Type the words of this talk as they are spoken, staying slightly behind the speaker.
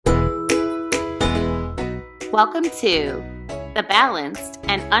Welcome to the Balanced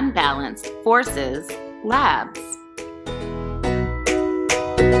and Unbalanced Forces Labs.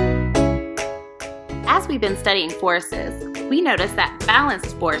 As we've been studying forces, we noticed that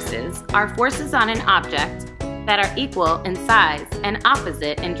balanced forces are forces on an object that are equal in size and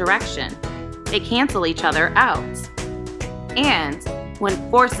opposite in direction. They cancel each other out. And when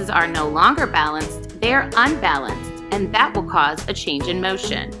forces are no longer balanced, they are unbalanced, and that will cause a change in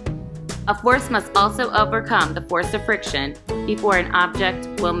motion. A force must also overcome the force of friction before an object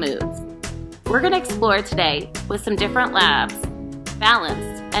will move. We're going to explore today with some different labs,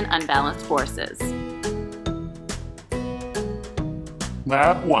 balanced and unbalanced forces.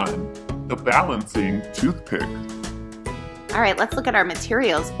 Lab 1, the Balancing Toothpick. All right, let's look at our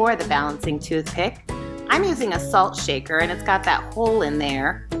materials for the Balancing Toothpick. I'm using a salt shaker and it's got that hole in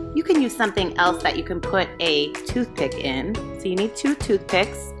there. You can use something else that you can put a toothpick in. So you need 2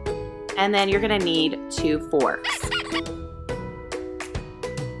 toothpicks. And then you're going to need 2 forks.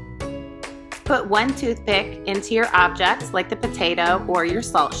 Put 1 toothpick into your objects like the potato or your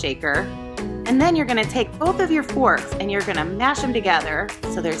salt shaker. And then you're going to take both of your forks and you're going to mash them together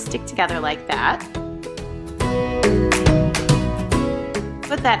so they stick together like that.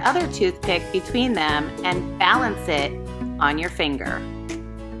 Put that other toothpick between them and balance it on your finger.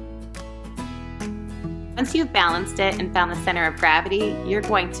 Once you've balanced it and found the center of gravity, you're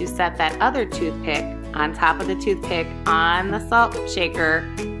going to set that other toothpick on top of the toothpick on the salt shaker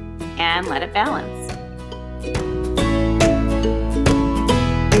and let it balance.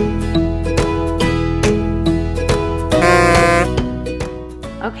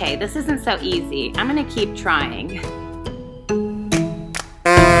 Okay, this isn't so easy. I'm going to keep trying.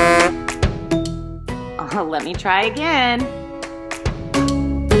 Oh, let me try again.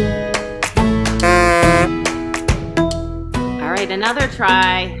 Another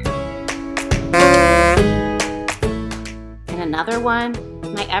try. And another one.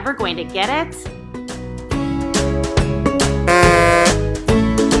 Am I ever going to get it?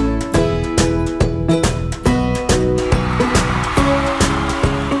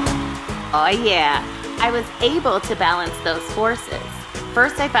 Oh yeah, I was able to balance those forces.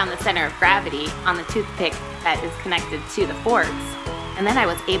 First I found the center of gravity on the toothpick that is connected to the forks, and then I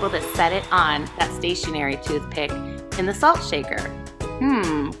was able to set it on that stationary toothpick in the salt shaker.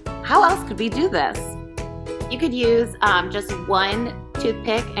 How else could we do this? You could use just 1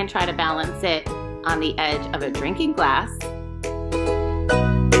 toothpick and try to balance it on the edge of a drinking glass.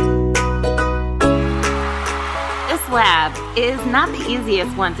 This lab is not the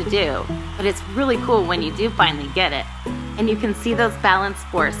easiest one to do, but it's really cool when you do finally get it. And you can see those balanced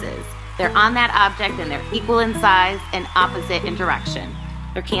forces. They're on that object and they're equal in size and opposite in direction.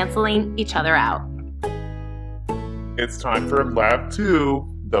 They're canceling each other out. It's time for Lab 2,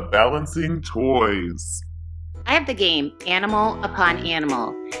 the Balancing Toys. I have the game Animal Upon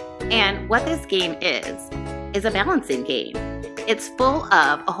Animal, and what this game is a balancing game. It's full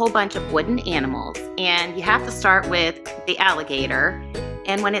of a whole bunch of wooden animals, and you have to start with the alligator,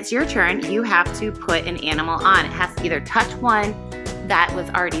 and when it's your turn, you have to put an animal on. It has to either touch one that was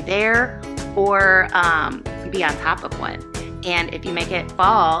already there or be on top of one, and if you make it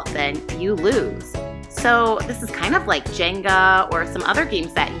fall, then you lose. So this is kind of like Jenga or some other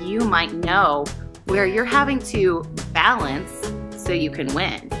games that you might know where you're having to balance so you can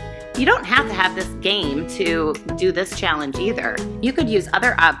win. You don't have to have this game to do this challenge either. You could use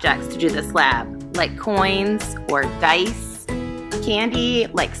other objects to do this lab, like coins or dice. Candy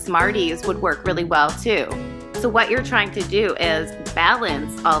like Smarties would work really well too. So what you're trying to do is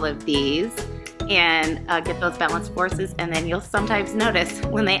balance all of these and get those balanced forces, and then you'll sometimes notice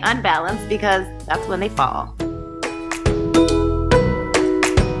when they unbalance because that's when they fall.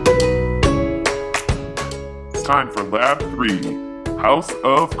 It's time for Lab 3, House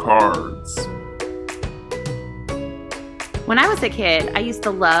of Cards. When I was a kid, I used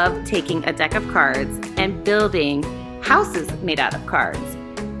to love taking a deck of cards and building houses made out of cards.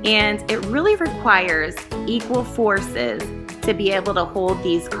 And it really requires equal forces to be able to hold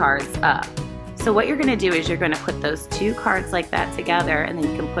these cards up. So what you're going to do is you're going to put those 2 cards like that together, and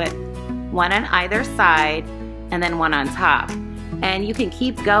then you can put one on either side and then one on top. And you can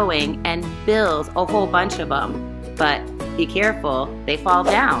keep going and build a whole bunch of them, but be careful, they fall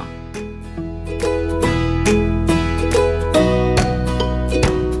down.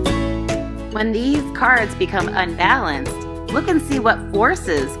 When these cards become unbalanced, look and see what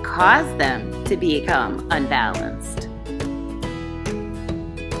forces cause them to become unbalanced.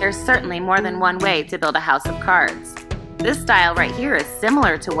 There's certainly more than one way to build a house of cards. This style right here is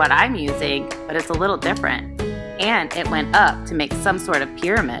similar to what I'm using, but it's a little different. And it went up to make some sort of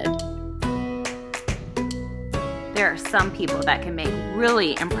pyramid. There are some people that can make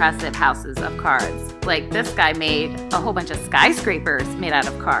really impressive houses of cards. Like this guy made a whole bunch of skyscrapers made out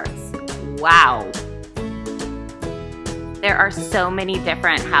of cards. Wow. There are so many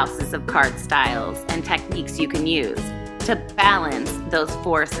different houses of card styles and techniques you can use to balance those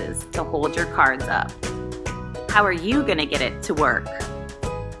forces to hold your cards up. How are you going to get it to work?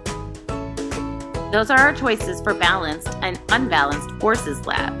 Those are our choices for balanced and unbalanced forces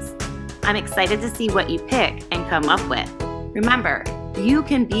labs. I'm excited to see what you pick and come up with. Remember, you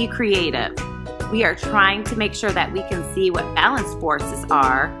can be creative. We are trying to make sure that we can see what balanced forces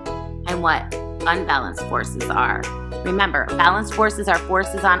are and what unbalanced forces are. Remember, balanced forces are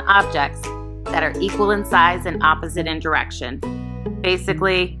forces on objects that are equal in size and opposite in direction.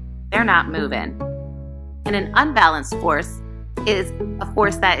 Basically, they're not moving. And an unbalanced force is a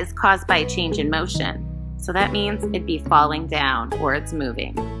force that is caused by a change in motion. So that means it'd be falling down or it's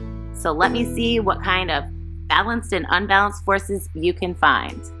moving. So let me see what kind of balanced and unbalanced forces you can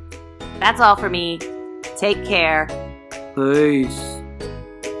find. That's all for me. Take care. Peace.